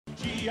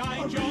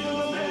G.I. Joe,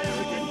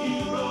 American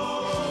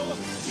hero.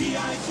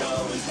 G.I.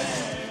 Joe is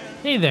there.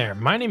 Hey there,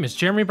 my name is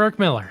Jeremy Burke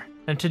Miller,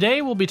 and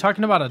today we'll be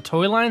talking about a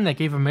toy line that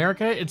gave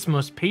America its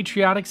most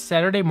patriotic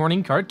Saturday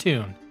morning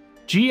cartoon,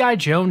 G.I.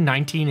 Joe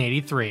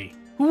 1983.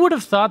 Who would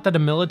have thought that a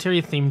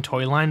military-themed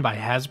toy line by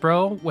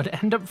Hasbro would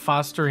end up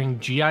fostering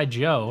G.I.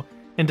 Joe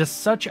into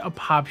such a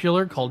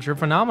popular culture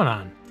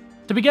phenomenon?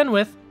 To begin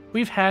with,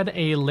 we've had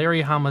a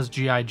Larry Hama's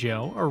G.I.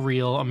 Joe, a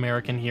real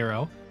American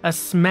hero, a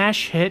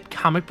smash hit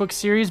comic book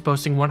series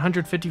boasting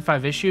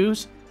 155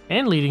 issues,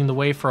 and leading the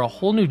way for a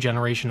whole new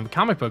generation of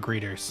comic book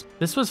readers.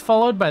 This was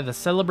followed by the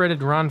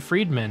celebrated Ron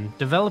Friedman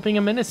developing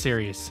a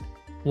miniseries,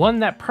 one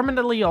that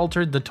permanently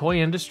altered the toy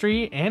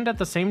industry and at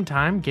the same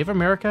time gave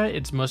America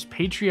its most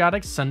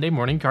patriotic Sunday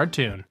morning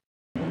cartoon.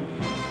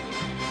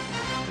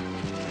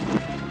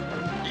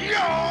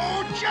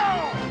 Yo,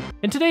 Joe!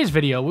 In today's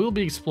video, we will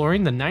be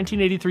exploring the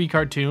 1983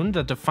 cartoon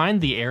that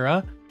defined the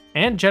era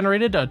and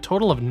generated a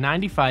total of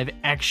 95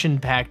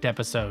 action-packed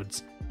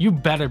episodes. You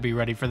better be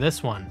ready for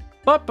this one.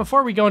 But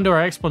before we go into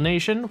our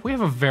explanation, we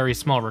have a very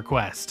small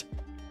request.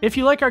 If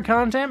you like our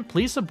content,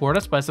 please support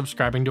us by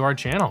subscribing to our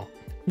channel.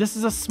 This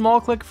is a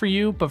small click for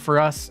you, but for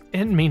us,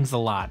 it means a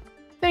lot.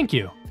 Thank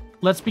you.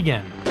 Let's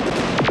begin.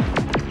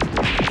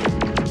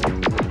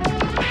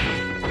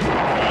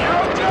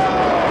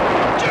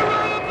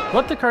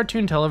 What the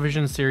cartoon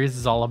television series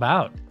is all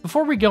about.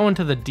 Before we go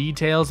into the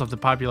details of the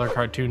popular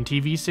cartoon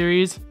TV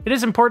series, it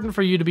is important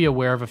for you to be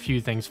aware of a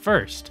few things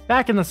first.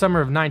 Back in the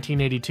summer of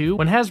 1982,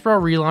 when Hasbro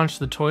relaunched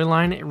the toy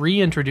line,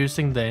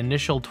 reintroducing the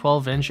initial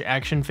 12-inch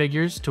action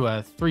figures to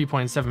a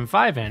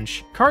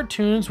 3.75-inch,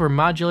 cartoons were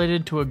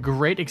modulated to a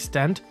great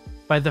extent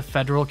by the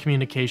Federal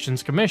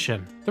Communications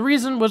Commission. The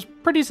reason was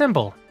pretty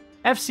simple.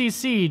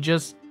 FCC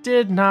just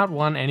did not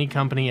want any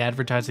company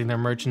advertising their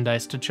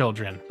merchandise to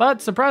children.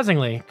 But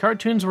surprisingly,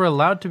 cartoons were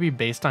allowed to be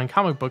based on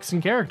comic books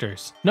and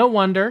characters. No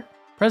wonder,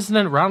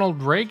 President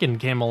Ronald Reagan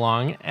came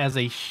along as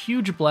a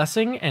huge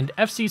blessing, and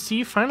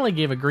FCC finally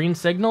gave a green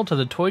signal to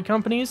the toy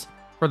companies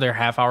for their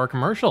half-hour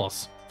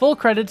commercials. Full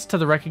credits to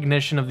the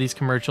recognition of these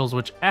commercials,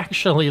 which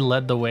actually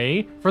led the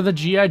way for the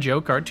G.I. Joe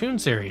cartoon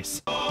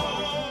series.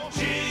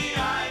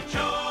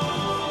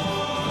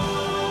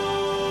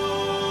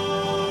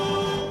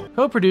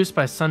 Co-produced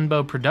by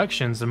Sunbow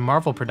Productions and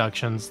Marvel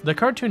Productions, the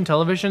cartoon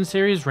television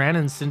series ran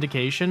in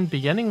syndication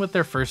beginning with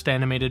their first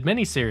animated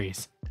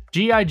miniseries,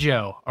 G.I.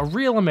 Joe, a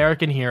real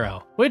American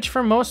hero, which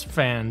for most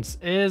fans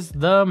is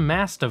the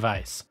mass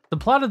device. The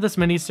plot of this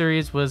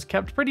miniseries was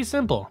kept pretty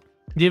simple.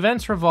 The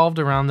events revolved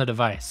around the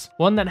device,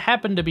 one that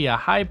happened to be a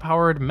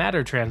high-powered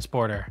matter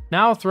transporter.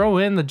 Now throw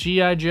in the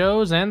G.I.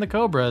 Joes and the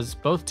Cobras,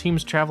 both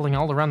teams traveling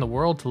all around the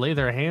world to lay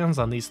their hands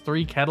on these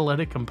three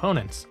catalytic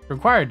components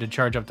required to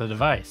charge up the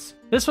device.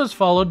 This was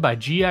followed by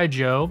G.I.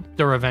 Joe,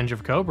 The Revenge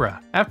of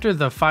Cobra, after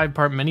the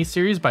 5-part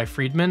miniseries by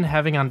Friedman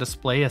having on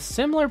display a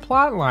similar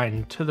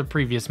plotline to the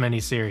previous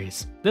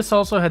miniseries. This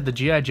also had the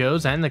G.I.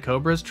 Joes and the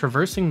Cobras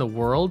traversing the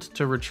world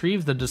to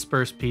retrieve the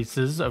dispersed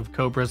pieces of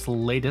Cobra's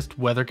latest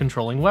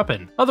weather-controlling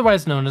weapon,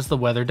 otherwise known as the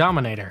Weather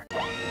Dominator.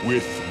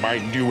 With my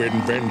new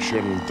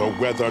invention, the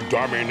Weather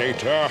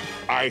Dominator,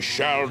 I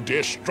shall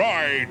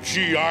destroy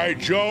G.I.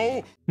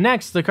 Joe!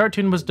 Next, the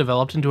cartoon was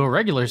developed into a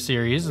regular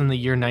series in the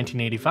year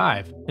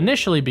 1985,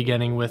 initially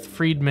beginning with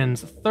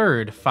Friedman's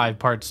third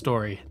 5-part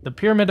story, The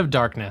Pyramid of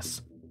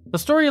Darkness. The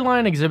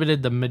storyline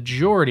exhibited the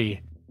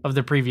majority of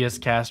the previous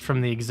cast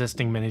from the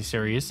existing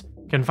miniseries,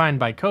 confined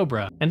by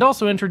Cobra, and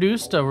also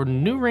introduced a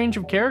new range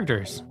of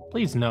characters.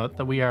 Please note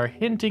that we are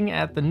hinting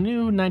at the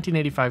new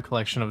 1985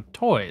 collection of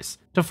toys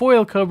to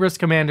foil Cobra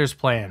Commander's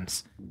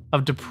plans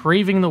of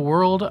depraving the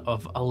world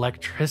of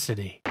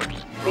electricity.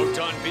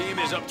 Proton beam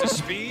is up to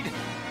speed.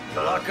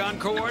 Lock on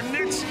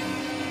coordinates.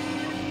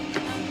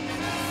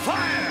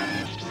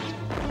 Fire!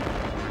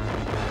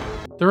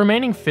 The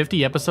remaining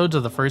 50 episodes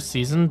of the first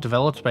season,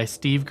 developed by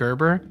Steve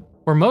Gerber,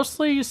 were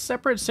mostly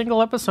separate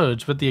single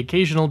episodes with the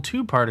occasional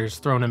 2-parters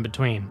thrown in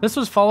between. This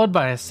was followed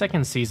by a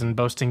second season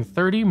boasting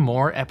 30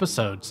 more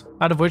episodes,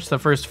 out of which the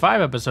first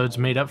 5 episodes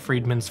made up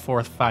Friedman's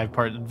fourth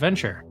 5-part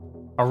adventure.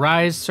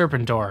 Arise,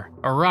 Serpentor,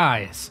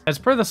 arise! As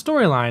per the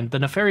storyline, the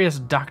nefarious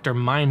Dr.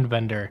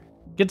 Mindbender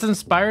gets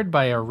inspired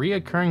by a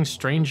reoccurring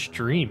strange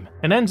dream,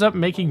 and ends up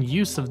making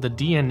use of the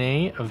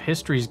DNA of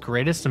history's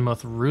greatest and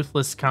most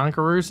ruthless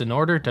conquerors in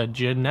order to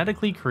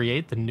genetically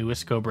create the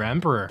newest Cobra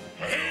Emperor.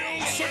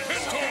 Hail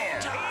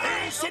Serpentor!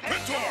 Hail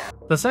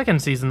Serpentor! The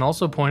second season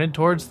also pointed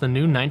towards the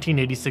new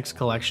 1986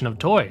 collection of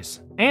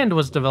toys, and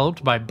was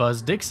developed by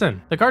Buzz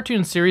Dixon. The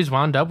cartoon series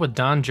wound up with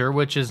Don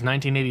Jerwich's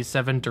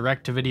 1987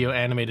 direct-to-video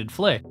animated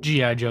flick,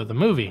 G.I. Joe the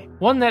Movie,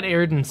 one that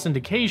aired in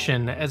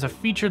syndication as a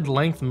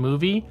featured-length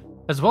movie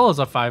as well as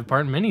a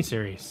 5-part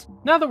miniseries.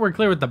 Now that we're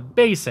clear with the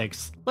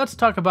basics, let's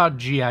talk about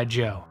G.I.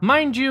 Joe.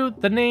 Mind you,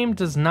 the name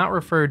does not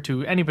refer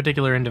to any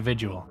particular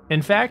individual.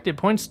 In fact, it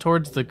points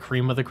towards the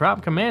cream of the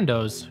crop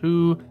commandos,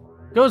 who,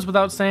 goes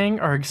without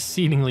saying, are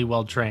exceedingly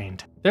well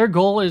trained. Their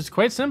goal is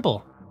quite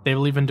simple. They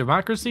believe in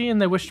democracy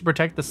and they wish to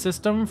protect the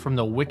system from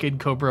the wicked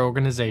Cobra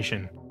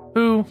organization.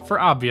 who, for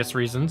obvious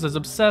reasons, is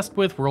obsessed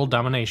with world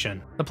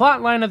domination. The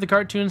plotline of the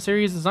cartoon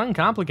series is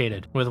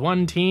uncomplicated. With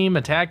one team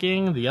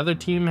attacking, the other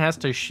team has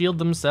to shield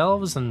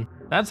themselves, and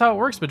that's how it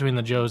works between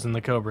the Joes and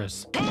the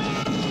Cobras.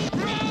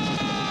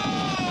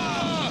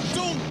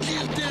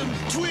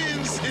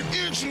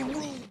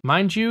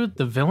 Mind you,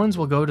 the villains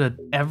will go to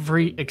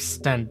every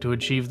extent to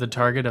achieve the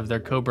target of their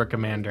Cobra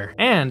Commander,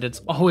 and it's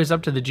always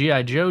up to the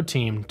G.I. Joe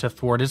team to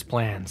thwart his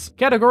plans.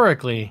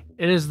 Categorically,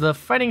 it is the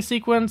fighting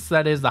sequence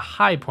that is the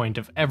high point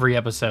of every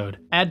episode.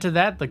 Add to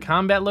that the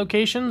combat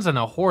locations and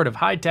a horde of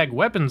high-tech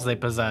weapons they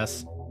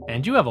possess,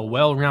 and you have a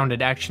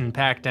well-rounded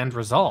action-packed end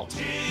result.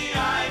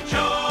 G.I.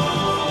 Joe!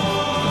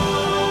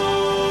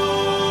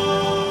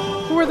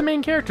 Who are the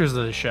main characters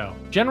of the show?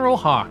 General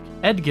Hawk.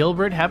 Ed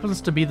Gilbert happens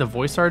to be the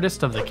voice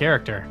artist of the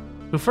character,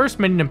 who first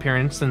made an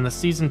appearance in the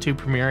Season 2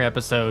 premiere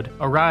episode,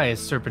 Arise,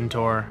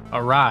 Serpentor,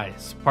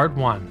 Arise, Part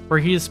 1, where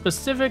he is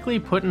specifically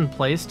put in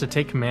place to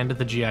take command of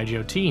the G.I.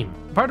 Joe team.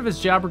 Part of his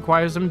job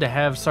requires him to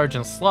have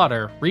Sergeant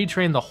Slaughter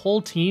retrain the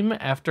whole team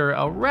after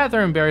a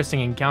rather embarrassing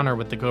encounter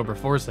with the Cobra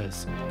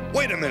forces.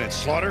 Wait a minute,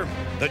 Slaughter.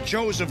 The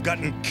Joes have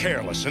gotten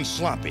careless and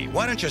sloppy.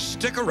 Why don't you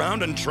stick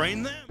around and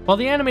train them? While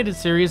the animated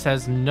series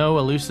has no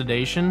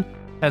elucidation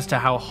as to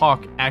how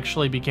Hawk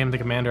actually became the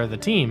commander of the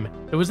team,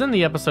 it was in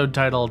the episode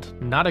titled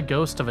Not a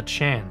Ghost of a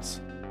Chance,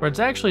 where it's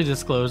actually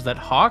disclosed that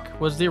Hawk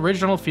was the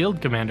original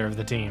field commander of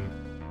the team.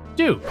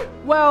 Duke.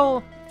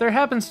 Well, there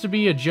happens to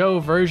be a Joe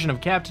version of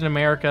Captain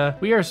America.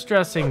 We are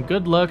stressing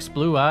good looks,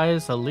 blue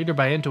eyes, a leader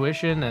by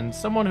intuition, and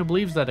someone who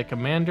believes that a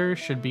commander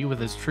should be with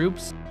his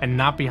troops and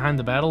not behind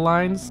the battle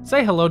lines.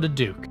 Say hello to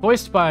Duke.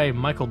 Voiced by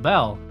Michael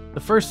Bell, the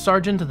first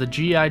sergeant of the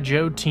G.I.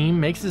 Joe team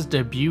makes his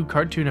debut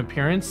cartoon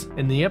appearance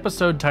in the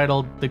episode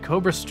titled The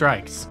Cobra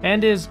Strikes,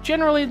 and is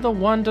generally the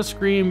one to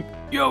scream,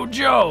 "Yo,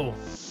 Joe!"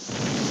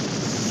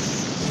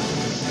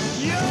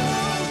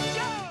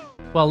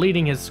 while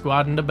leading his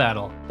squad into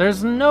battle.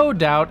 There's no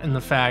doubt in the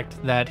fact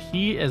that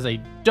he is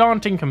a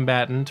daunting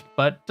combatant,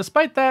 but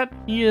despite that,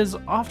 he is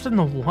often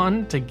the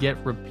one to get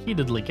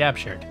repeatedly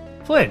captured.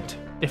 Flint.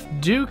 If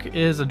Duke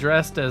is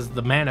addressed as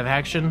the man of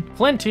action,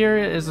 Flint here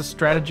is a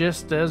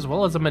strategist as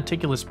well as a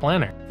meticulous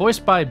planner.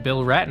 Voiced by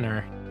Bill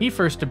Ratner, he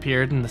first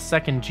appeared in the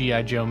second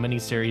G.I. Joe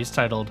miniseries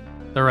titled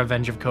The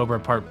Revenge of Cobra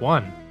Part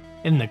 1,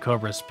 In the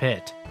Cobra's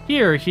Pit.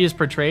 Here, he is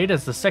portrayed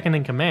as the second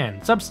in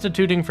command,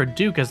 substituting for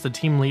Duke as the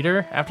team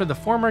leader after the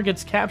former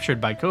gets captured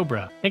by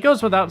Cobra. It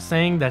goes without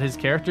saying that his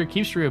character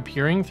keeps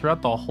reappearing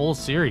throughout the whole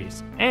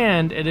series,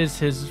 and it is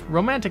his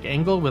romantic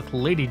angle with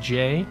Lady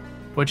J,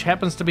 which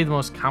happens to be the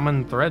most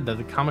common thread that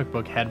the comic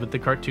book had with the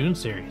cartoon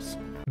series.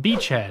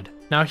 Beachhead.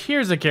 Now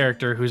here's a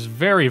character who's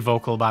very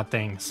vocal about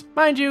things.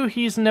 Mind you,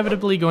 he's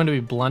inevitably going to be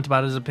blunt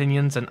about his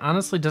opinions and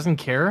honestly doesn't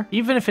care,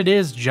 even if it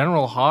is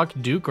General Hawk,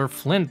 Duke, or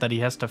Flint that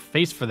he has to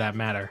face for that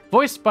matter.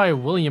 Voiced by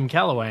William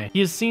Calloway,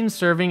 he is seen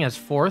serving as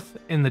fourth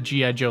in the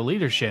G.I. Joe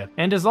leadership,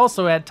 and is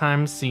also at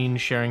times seen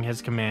sharing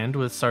his command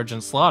with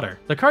Sergeant Slaughter.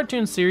 The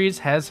cartoon series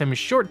has him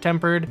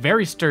short-tempered,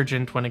 very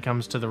sturgeon when it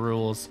comes to the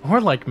rules, more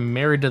like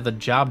married to the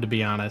job to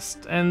be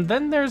honest, and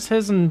then there's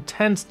his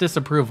intense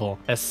disapproval,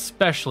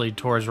 especially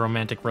towards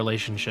romantic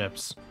relationships.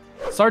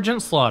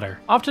 Sergeant Slaughter.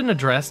 Often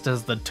addressed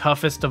as the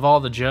toughest of all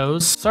the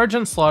Joes,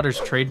 Sergeant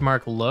Slaughter's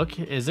trademark look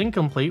is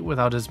incomplete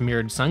without his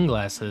mirrored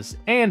sunglasses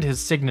and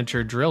his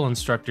signature drill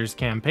instructor's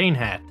campaign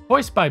hat.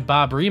 Voiced by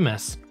Bob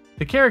Remus,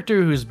 the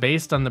character, who's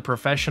based on the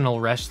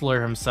professional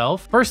wrestler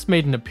himself, first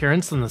made an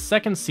appearance in the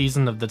second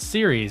season of the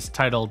series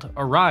titled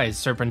Arise,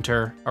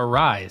 Serpentor,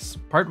 Arise,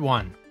 Part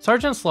 1.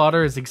 Sergeant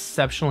Slaughter is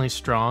exceptionally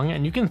strong,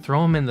 and you can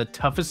throw him in the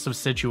toughest of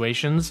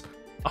situations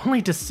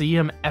only to see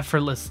him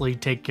effortlessly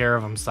take care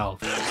of himself.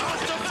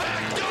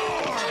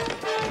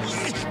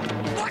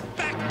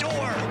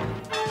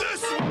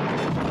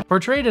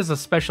 Portrayed as a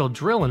special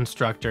drill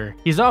instructor,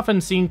 he's often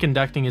seen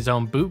conducting his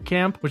own boot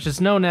camp, which is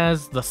known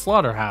as the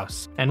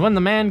Slaughterhouse, and when the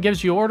man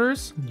gives you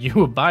orders,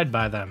 you abide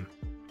by them.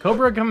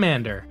 Cobra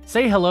Commander.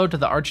 Say hello to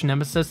the arch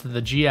nemesis of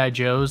the G.I.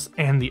 Joes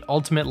and the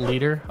ultimate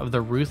leader of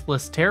the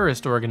ruthless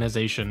terrorist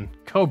organization,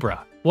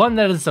 Cobra. One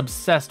that is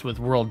obsessed with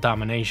world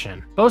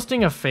domination.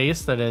 Boasting a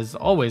face that is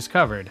always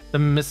covered, the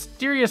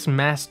mysterious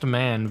masked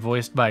man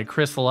voiced by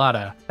Chris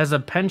Latta has a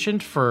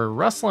penchant for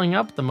rustling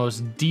up the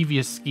most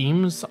devious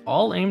schemes,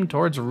 all aimed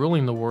towards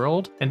ruling the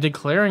world and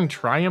declaring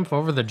triumph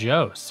over the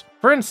Joes.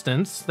 For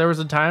instance, there was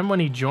a time when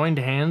he joined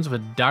hands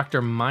with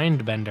Dr.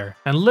 Mindbender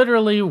and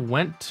literally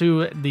went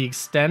to the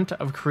extent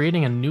of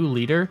creating a new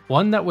leader,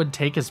 one that would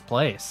take his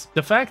place.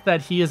 The fact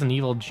that he is an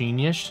evil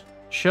genius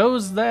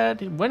shows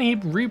that when he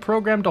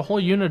reprogrammed a whole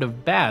unit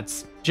of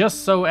bats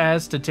just so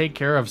as to take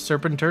care of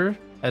Serpentor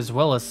as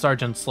well as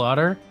Sergeant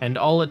Slaughter, and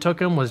all it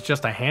took him was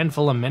just a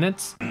handful of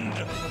minutes.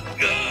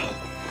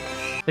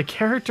 The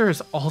character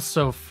is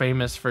also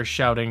famous for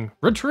shouting,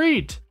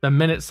 "Retreat!" the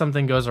minute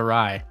something goes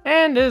awry,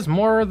 and is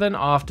more than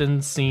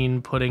often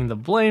seen putting the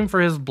blame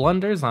for his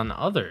blunders on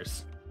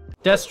others.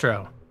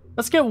 Destro.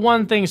 Let's get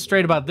one thing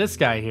straight about this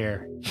guy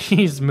here.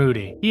 He's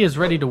moody. He is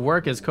ready to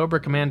work as Cobra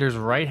Commander's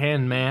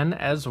right-hand man,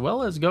 as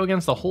well as go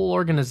against the whole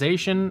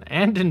organization,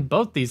 and in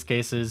both these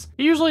cases,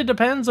 it usually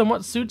depends on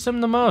what suits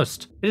him the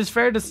most. It is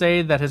fair to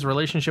say that his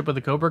relationship with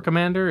the Cobra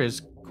Commander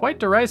is quite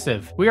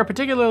derisive. We are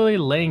particularly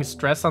laying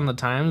stress on the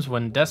times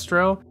when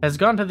Destro has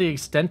gone to the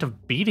extent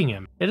of beating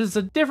him. It is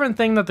a different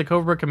thing that the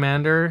Cobra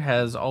Commander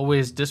has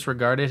always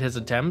disregarded his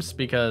attempts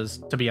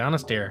because, to be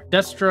honest here,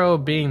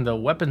 Destro, being the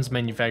weapons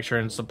manufacturer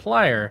and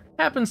supplier,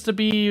 happens to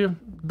be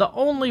the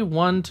only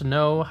one to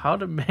know how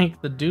to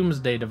make the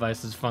Doomsday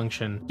devices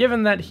function,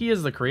 given that he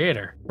is the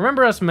creator.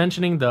 Remember us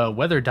mentioning the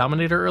Weather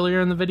Dominator earlier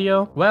in the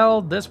video?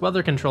 Well, this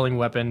weather controlling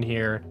weapon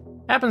here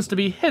happens to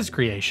be his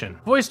creation.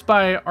 Voiced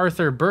by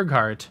Arthur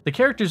Burghardt, the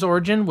character's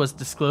origin was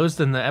disclosed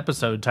in the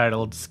episode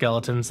titled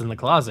Skeletons in the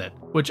Closet,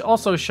 which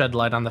also shed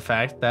light on the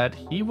fact that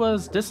he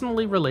was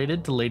distantly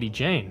related to Lady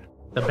Jane,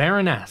 the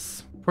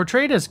Baroness.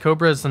 Portrayed as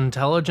Cobra's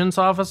intelligence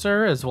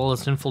officer as well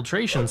as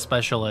infiltration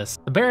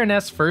specialist, the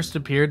Baroness first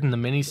appeared in the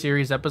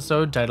miniseries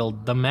episode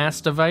titled The Mass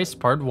Device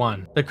Part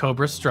 1, The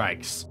Cobra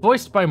Strikes.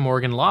 Voiced by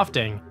Morgan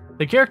Lofting,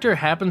 the character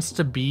happens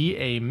to be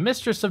a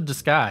mistress of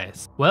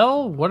disguise.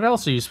 Well, what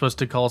else are you supposed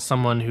to call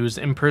someone whose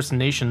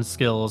impersonation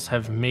skills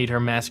have made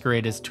her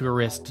masquerade as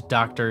tourists,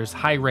 doctors,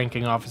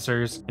 high-ranking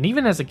officers, and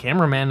even as a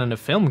cameraman and a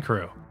film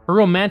crew? Her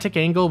romantic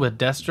angle with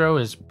Destro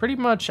is pretty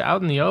much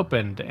out in the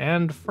open,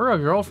 and for a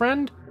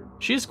girlfriend,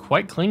 she's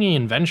quite clingy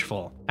and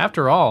vengeful.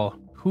 After all,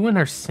 who in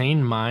her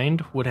sane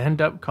mind would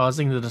end up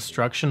causing the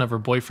destruction of her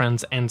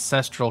boyfriend's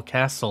ancestral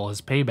castle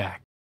as payback?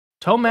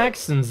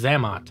 Tomax and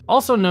Xamot.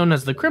 Also known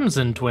as the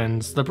Crimson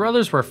Twins, the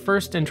brothers were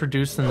first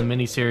introduced in the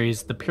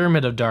miniseries The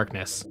Pyramid of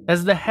Darkness.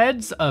 As the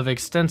heads of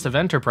Extensive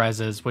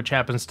Enterprises, which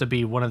happens to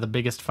be one of the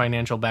biggest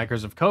financial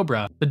backers of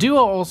Cobra, the duo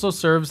also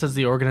serves as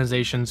the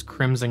organization's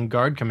Crimson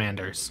Guard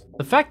commanders.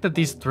 The fact that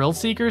these thrill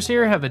seekers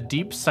here have a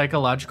deep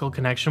psychological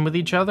connection with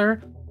each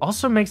other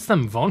also makes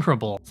them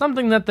vulnerable,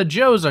 something that the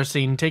Joes are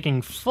seen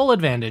taking full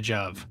advantage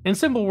of. In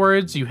simple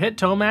words, you hit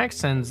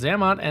Tomax and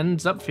Xamot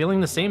ends up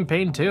feeling the same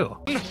pain too.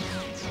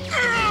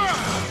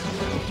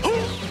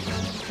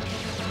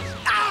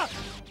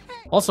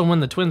 Also, when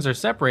the twins are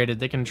separated,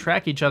 they can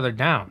track each other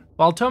down.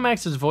 While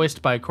Tomax is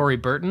voiced by Corey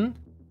Burton,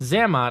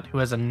 Xamot, who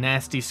has a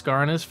nasty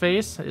scar on his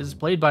face, is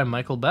played by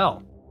Michael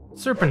Bell.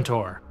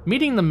 Serpentor.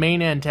 Meeting the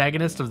main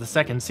antagonist of the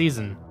second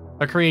season,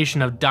 a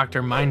creation of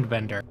Dr.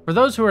 Mindbender. For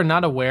those who are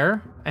not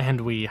aware,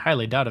 and we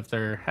highly doubt if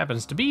there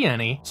happens to be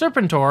any,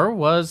 Serpentor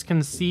was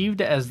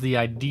conceived as the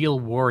ideal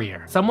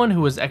warrior, someone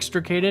who was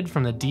extricated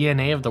from the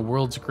DNA of the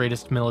world's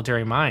greatest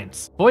military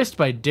minds. Voiced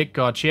by Dick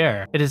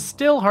Gautier, it is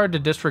still hard to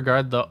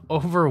disregard the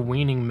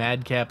overweening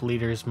madcap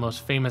leader's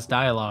most famous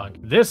dialogue,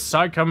 "This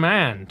I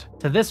command."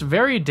 To this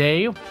very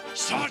day,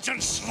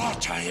 Sergeant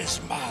Slaughter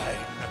is mine.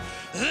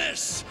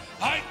 This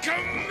I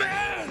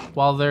command!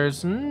 While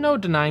there's no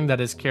denying that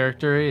his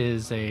character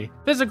is a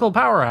physical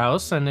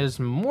powerhouse and is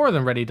more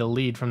than ready to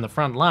lead from the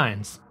front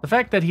lines, the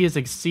fact that he is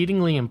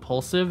exceedingly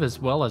impulsive as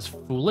well as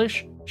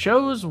foolish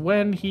shows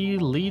when he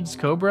leads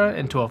Cobra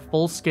into a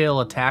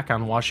full-scale attack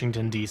on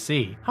Washington,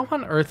 D.C. How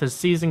on earth is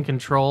seizing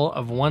control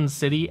of one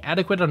city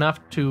adequate enough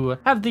to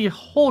have the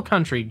whole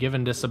country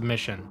given to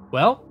submission?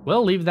 Well,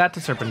 we'll leave that to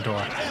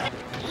Serpentor.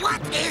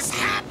 What is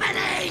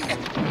happening?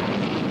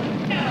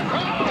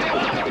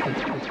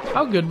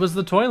 How good was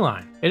the toy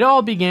line? It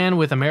all began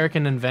with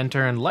American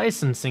inventor and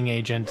licensing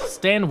agent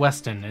Stan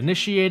Weston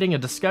initiating a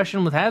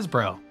discussion with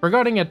Hasbro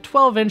regarding a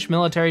 12-inch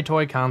military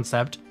toy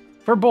concept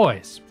for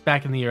boys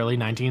back in the early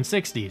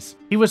 1960s.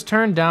 He was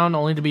turned down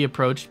only to be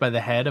approached by the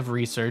head of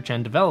research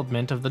and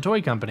development of the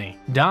toy company,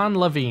 Don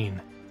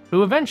Levine,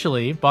 who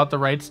eventually bought the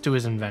rights to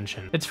his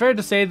invention. It's fair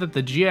to say that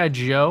the G.I.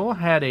 Joe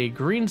had a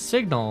green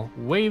signal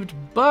waved,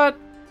 but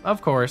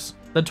of course,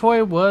 the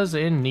toy was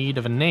in need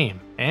of a name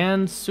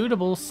and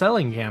suitable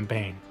selling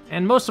campaign,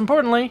 and most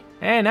importantly,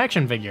 an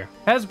action figure.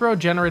 Hasbro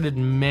generated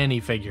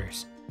many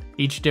figures,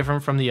 each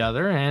different from the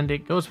other, and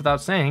it goes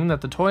without saying that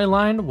the toy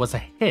line was a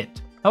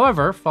hit.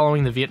 However,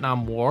 following the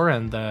Vietnam War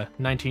and the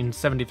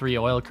 1973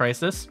 oil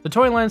crisis, the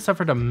toy line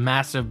suffered a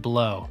massive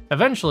blow,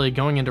 eventually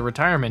going into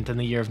retirement in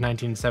the year of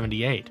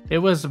 1978. It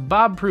was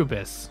Bob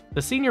Prupis,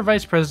 the senior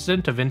vice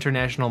president of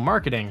international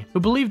marketing, who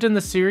believed in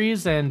the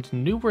series and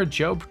knew where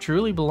Joe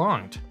truly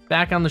belonged,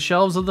 back on the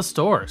shelves of the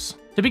stores.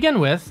 To begin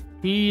with,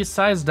 he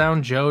sized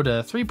down Joe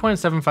to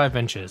 3.75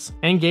 inches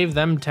and gave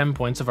them 10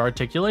 points of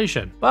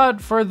articulation.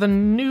 But for the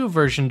new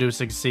version to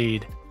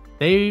succeed,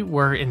 they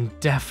were in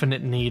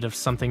definite need of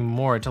something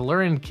more to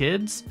lure in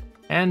kids,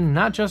 and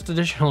not just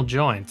additional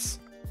joints.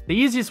 The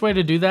easiest way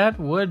to do that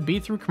would be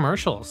through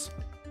commercials.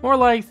 More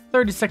like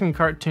 30-second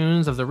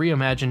cartoons of the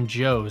reimagined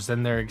Joes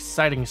and their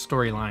exciting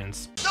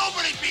storylines.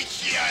 Nobody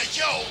beats G.I.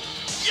 Joe!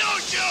 Yo,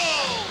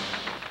 Joe!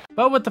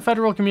 But with the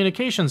Federal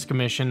Communications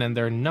Commission and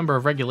their number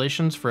of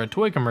regulations for a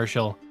toy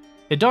commercial,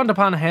 it dawned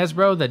upon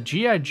Hasbro that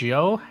G.I.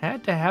 Joe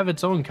had to have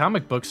its own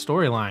comic book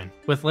storyline.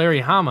 With Larry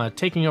Hama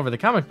taking over the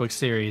comic book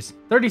series,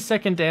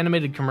 30-second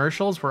animated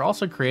commercials were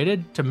also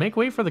created to make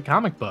way for the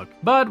comic book.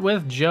 But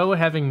with Joe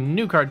having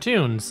new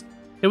cartoons,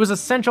 it was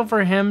essential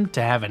for him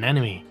to have an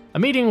enemy. A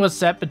meeting was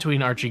set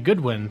between Archie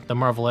Goodwin, the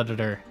Marvel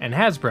editor, and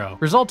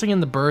Hasbro, resulting in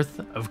the birth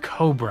of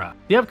Cobra.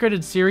 The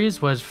upgraded series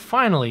was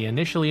finally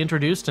initially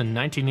introduced in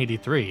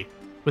 1983,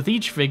 with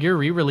each figure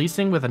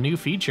re-releasing with a new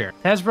feature.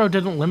 Hasbro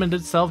didn't limit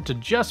itself to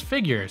just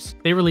figures.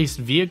 They released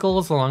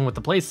vehicles along with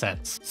the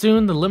playsets.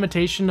 Soon, the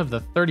limitation of the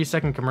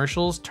 30-second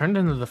commercials turned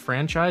into the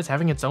franchise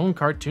having its own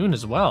cartoon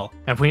as well,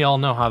 and we all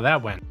know how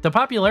that went. The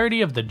popularity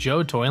of the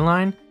Joe toy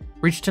line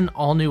reached an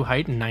all-new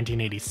height in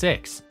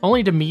 1986,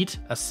 only to meet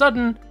a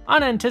sudden,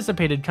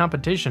 unanticipated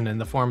competition in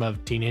the form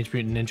of Teenage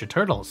Mutant Ninja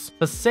Turtles.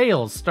 The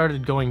sales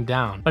started going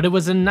down, but it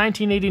was in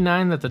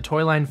 1989 that the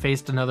toy line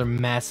faced another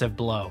massive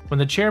blow, when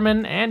the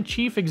chairman and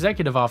chief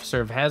executive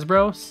officer of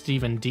Hasbro,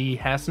 Stephen D.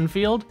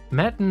 Hassenfield,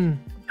 met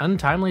an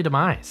untimely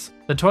demise.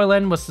 The toy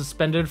line was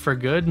suspended for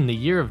good in the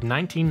year of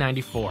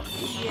 1994.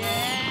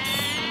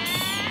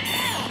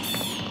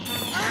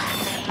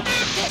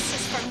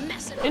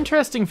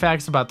 Interesting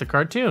facts about the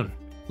cartoon.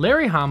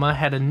 Larry Hama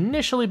had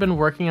initially been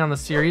working on the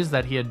series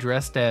that he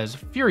addressed as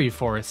Fury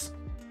Force,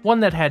 one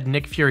that had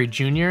Nick Fury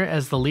Jr.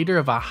 as the leader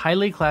of a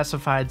highly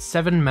classified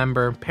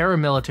 7-member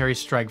paramilitary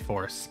strike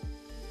force.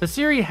 The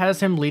series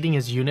has him leading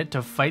his unit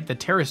to fight the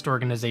terrorist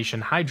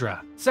organization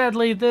Hydra.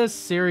 Sadly, this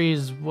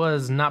series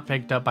was not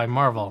picked up by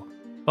Marvel,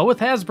 but with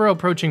Hasbro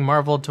approaching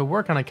Marvel to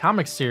work on a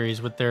comic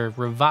series with their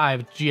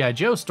revived G.I.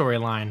 Joe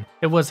storyline,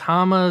 it was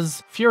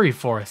Hama's Fury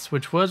Force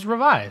which was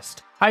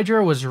revised.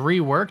 Hydra was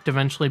reworked,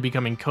 eventually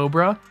becoming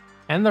Cobra,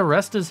 and the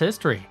rest is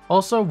history.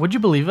 Also, would you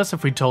believe us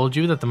if we told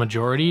you that the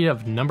majority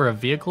of number of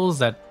vehicles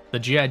that the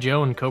G.I.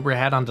 Joe and Cobra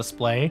had on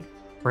display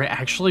were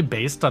actually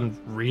based on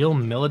real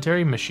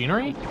military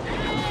machinery?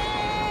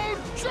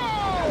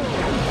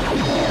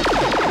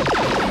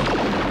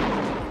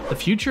 The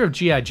future of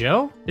G.I.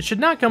 Joe? It should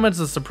not come as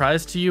a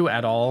surprise to you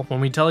at all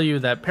when we tell you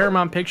that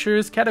Paramount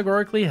Pictures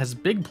categorically has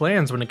big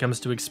plans when it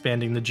comes to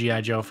expanding the G.I.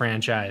 Joe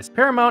franchise.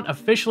 Paramount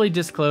officially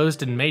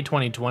disclosed in May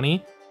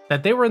 2020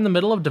 that they were in the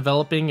middle of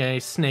developing a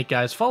Snake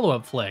Eyes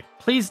follow-up flick.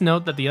 Please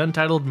note that the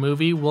untitled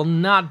movie will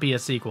not be a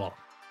sequel.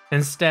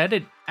 Instead,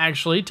 it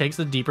actually takes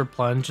a deeper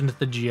plunge into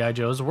the G.I.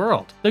 Joe's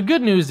world. The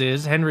good news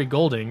is Henry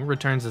Golding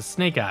returns as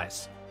Snake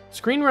Eyes.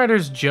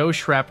 Screenwriters Joe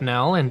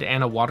Shrapnel and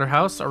Anna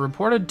Waterhouse are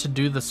reported to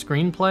do the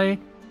screenplay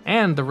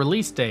and the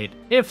release date,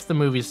 if the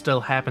movie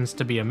still happens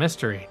to be a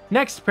mystery.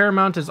 Next,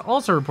 Paramount is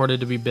also reported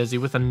to be busy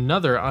with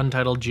another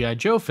untitled G.I.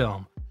 Joe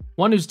film,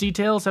 one whose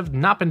details have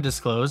not been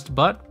disclosed,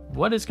 but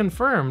what is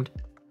confirmed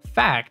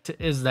fact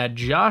is that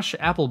Josh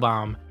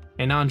Applebaum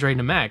and Andre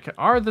Nemec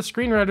are the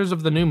screenwriters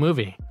of the new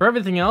movie. For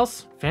everything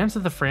else, fans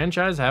of the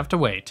franchise have to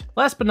wait.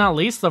 Last but not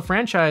least, the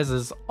franchise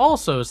is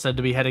also said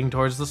to be heading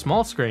towards the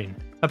small screen.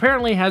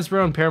 Apparently,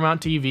 Hasbro and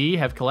Paramount TV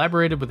have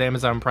collaborated with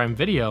Amazon Prime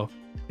Video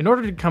in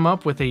order to come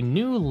up with a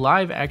new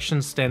live-action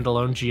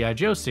standalone G.I.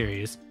 Joe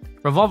series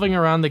revolving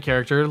around the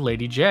character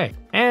Lady J.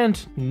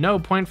 And no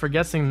point for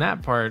guessing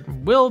that part,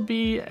 will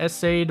be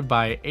essayed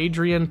by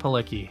Adrian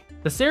Palicki.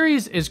 The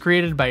series is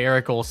created by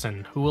Eric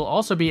Olson, who will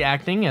also be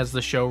acting as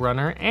the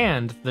showrunner,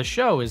 and the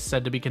show is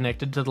said to be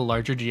connected to the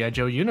larger G.I.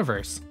 Joe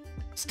universe.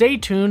 Stay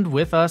tuned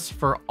with us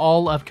for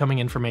all upcoming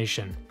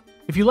information.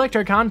 If you liked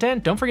our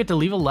content, don't forget to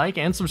leave a like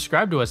and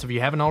subscribe to us if you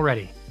haven't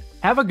already.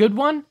 Have a good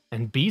one,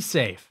 and be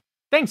safe.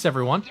 Thanks,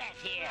 everyone.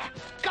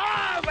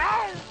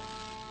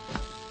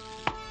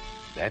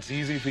 That's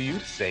easy for you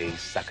to say,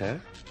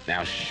 sucker.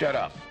 Now shut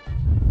up.